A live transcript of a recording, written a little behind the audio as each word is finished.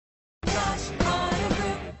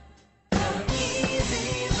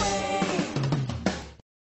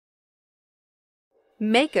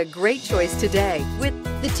Make a great choice today with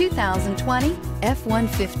the 2020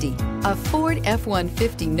 F-150. A Ford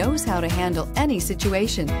F-150 knows how to handle any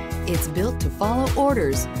situation. It's built to follow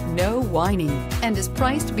orders, no whining, and is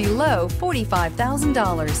priced below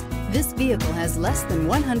 $45,000. This vehicle has less than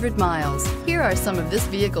 100 miles. Here are some of this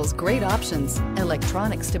vehicle's great options: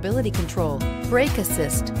 electronic stability control, brake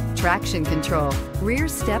assist, traction control, rear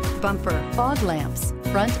step bumper, fog lamps,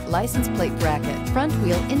 front license plate bracket, front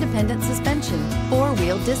wheel independent suspension,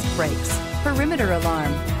 four-wheel disc brakes, perimeter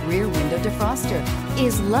alarm, rear window defroster.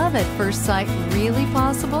 Is love at first sight really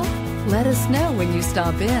possible? Let us know when you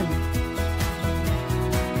stop in.